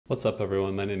What's up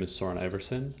everyone, my name is Soren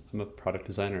Iverson. I'm a product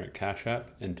designer at Cash App,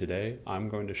 and today I'm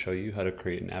going to show you how to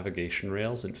create navigation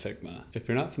rails in Figma. If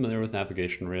you're not familiar with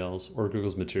navigation rails or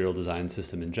Google's material design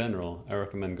system in general, I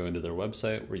recommend going to their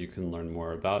website where you can learn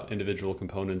more about individual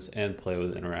components and play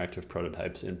with interactive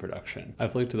prototypes in production.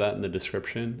 I've linked to that in the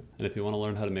description, and if you want to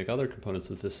learn how to make other components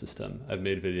with this system, I've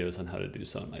made videos on how to do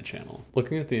so on my channel.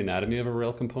 Looking at the anatomy of a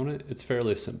rail component, it's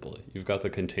fairly simple. You've got the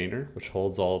container, which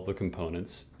holds all of the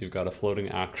components. You've got a floating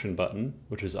action button,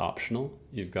 which is optional.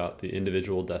 You've got the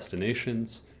individual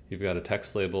destinations, you've got a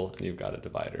text label, and you've got a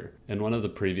divider. In one of the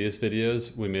previous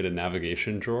videos, we made a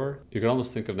navigation drawer. You could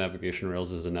almost think of navigation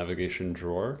rails as a navigation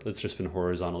drawer that's just been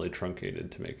horizontally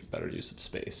truncated to make better use of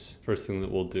space. First thing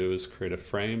that we'll do is create a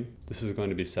frame. This is going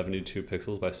to be 72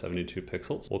 pixels by 72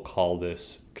 pixels. We'll call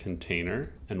this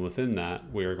container, and within that,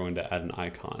 we are going to add an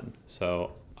icon.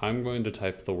 So I'm going to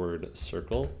type the word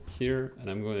circle here,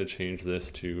 and I'm going to change this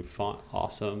to Font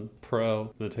Awesome Pro.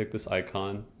 I'm going to take this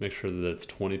icon, make sure that it's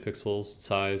 20 pixels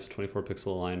size, 24 pixel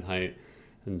align height,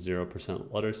 and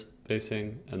 0% letter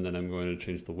spacing. And then I'm going to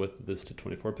change the width of this to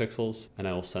 24 pixels, and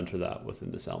I will center that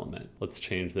within this element. Let's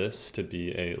change this to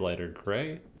be a lighter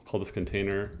gray. Call this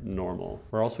container normal.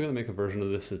 We're also going to make a version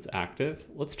of this that's active.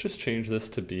 Let's just change this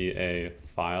to be a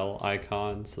file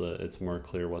icon so that it's more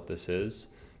clear what this is.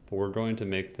 But we're going to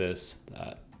make this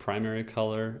that primary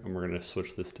color, and we're going to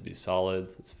switch this to be solid,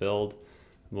 it's filled,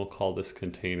 and we'll call this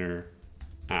container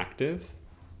active.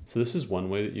 So this is one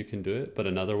way that you can do it, but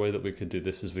another way that we could do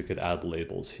this is we could add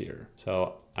labels here.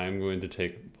 So I'm going to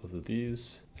take both of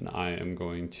these, and I am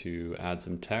going to add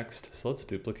some text. So let's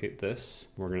duplicate this.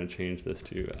 We're going to change this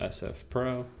to SF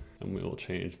Pro, and we will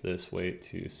change this weight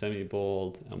to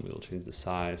semi-bold, and we will change the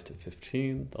size to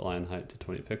 15, the line height to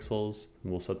 20 pixels,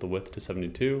 and we'll set the width to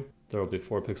 72. There will be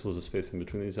 4 pixels of spacing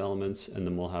between these elements, and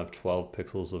then we'll have 12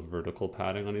 pixels of vertical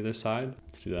padding on either side.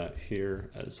 Let's do that here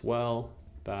as well.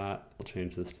 We'll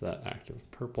change this to that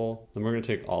active purple. Then we're going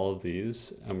to take all of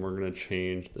these, and we're going to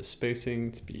change the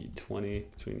spacing to be 20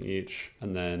 between each,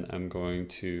 and then I'm going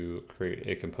to create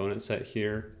a component set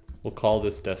here. We'll call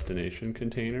this destination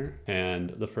container, and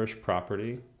the first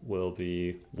property will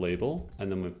be label,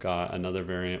 and then we've got another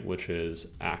variant which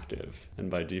is active, and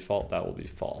by default that will be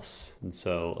false. And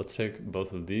so let's take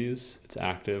both of these. It's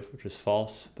active, which is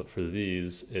false, but for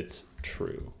these it's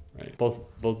true, right? Both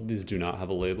of these do not have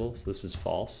a label, so this is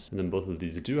false, and then both of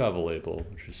these do have a label,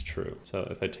 which is true. So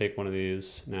if I take one of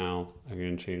these now, I'm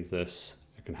going to change this.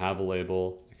 It can have a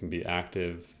label, it can be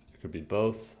active, it could be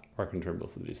both, or I can turn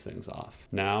both of these things off.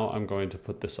 Now I'm going to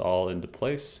put this all into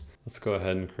place. Let's go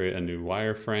ahead and create a new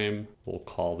wireframe. We'll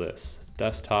call this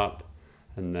desktop,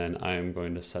 and then I am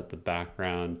going to set the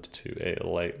background to a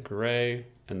light gray,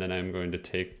 and then I'm going to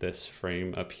take this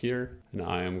frame up here, and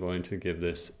I am going to give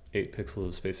this 8 pixels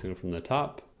of spacing from the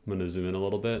top. I'm going to zoom in a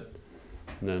little bit,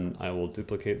 and then I will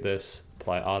duplicate this,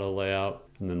 apply auto layout,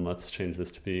 and then let's change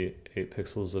this to be 8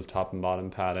 pixels of top and bottom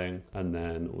padding, and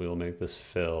then we'll make this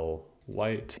fill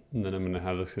white, and then I'm going to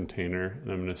have this container,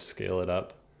 and I'm going to scale it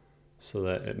up so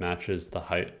that it matches the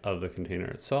height of the container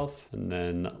itself. And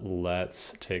then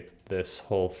let's take this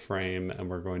whole frame, and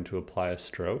we're going to apply a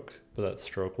stroke, but that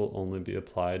stroke will only be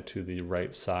applied to the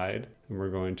right side, and we're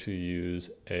going to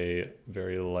use a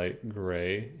very light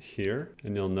gray here.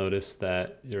 And you'll notice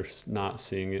that you're not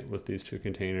seeing it with these two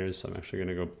containers, so I'm actually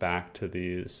going to go back to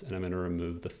these, and I'm going to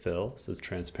remove the fill so it's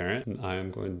transparent, and I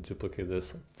am going to duplicate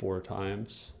this 4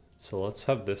 times. So let's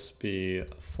have this be a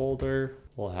folder.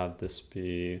 We'll have this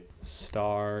be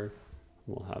star.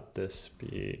 We'll have this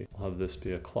be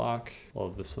a clock. We'll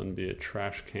have this one be a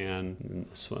trash can. And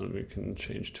this one we can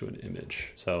change to an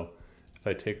image. So if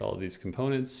I take all of these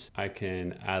components, I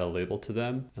can add a label to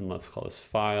them, and let's call this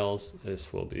files.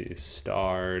 This will be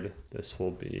starred. This will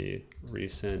be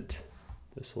recent.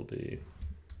 This will be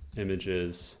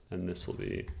images, and this will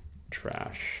be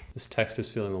trash. This text is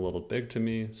feeling a little big to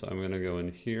me, so I'm going to go in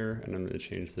here, and I'm going to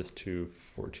change this to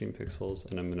 14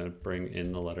 pixels, and I'm going to bring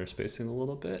in the letter spacing a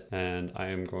little bit, and I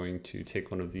am going to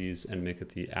take one of these and make it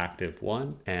the active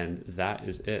one, and that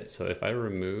is it. So if I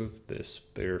remove this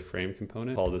bigger frame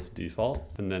component, call this default,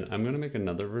 and then I'm going to make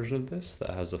another version of this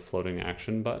that has a floating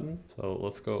action button. So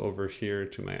let's go over here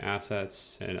to my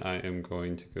assets, and I am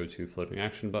going to go to floating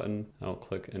action button. I'll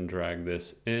click and drag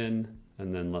this in,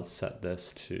 and then let's set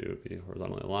this to be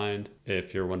horizontally aligned.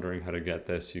 If you're wondering how to get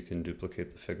this, you can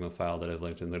duplicate the Figma file that I've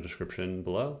linked in the description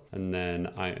below. And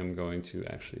then I am going to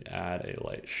actually add a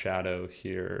light shadow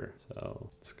here. So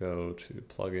let's go to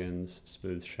plugins,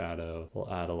 smooth shadow.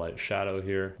 We'll add a light shadow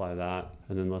here, apply that.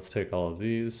 And then let's take all of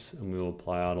these, and we will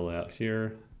apply auto layout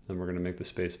here. Then we're going to make the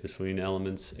space between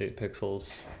elements 8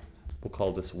 pixels. We'll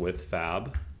call this width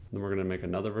fab. Then we're going to make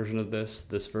another version of this.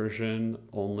 This version,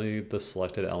 only the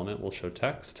selected element will show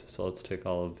text. So let's take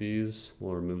all of these.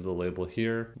 We'll remove the label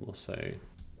here. We'll say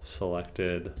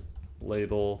selected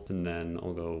label, and then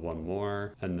I'll go one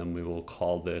more, and then we will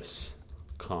call this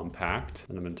compact.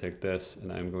 And I'm going to take this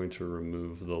and I'm going to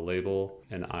remove the label,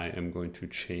 and I am going to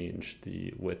change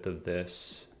the width of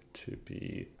this to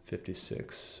be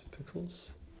 56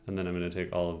 pixels. And then I'm going to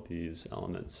take all of these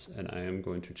elements and I am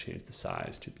going to change the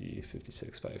size to be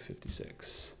 56 by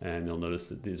 56. And you'll notice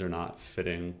that these are not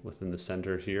fitting within the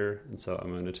center here. And so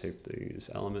I'm going to take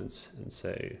these elements and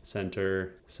say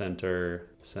center, center,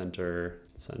 center,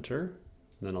 center.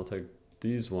 And then I'll take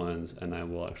these ones and I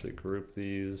will actually group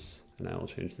these, and I will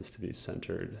change this to be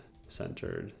centered,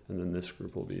 centered, and then this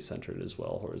group will be centered as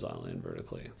well, horizontally and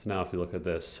vertically. So now if you look at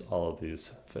this, all of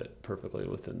these fit perfectly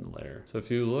within the layer. So if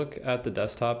you look at the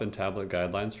desktop and tablet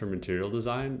guidelines for material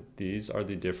design, these are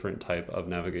the different type of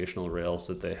navigational rails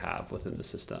that they have within the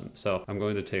system. So I'm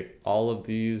going to take all of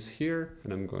these here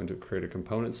and I'm going to create a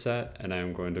component set, and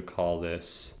I'm going to call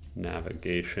this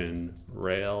navigation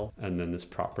rail, and then this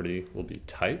property will be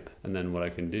type. And then what I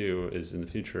can do is in the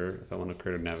future, if I want to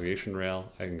create a navigation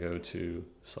rail, I can go to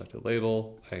select a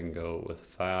label, I can go with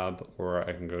fab, or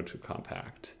I can go to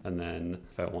compact. And then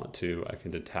if I want to, I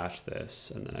can detach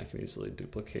this, and then I can easily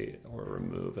duplicate or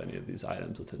remove any of these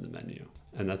items within the menu.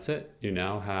 And that's it. You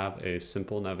now have a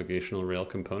simple navigational rail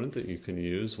component that you can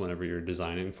use whenever you're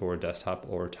designing for desktop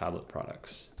or tablet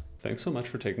products. Thanks so much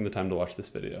for taking the time to watch this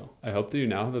video. I hope that you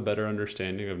now have a better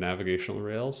understanding of navigational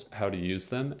rails, how to use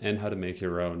them, and how to make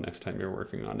your own next time you're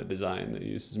working on a design that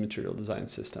uses material design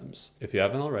systems. If you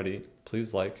haven't already,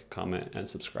 please like, comment, and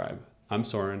subscribe. I'm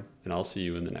Soren, and I'll see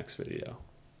you in the next video.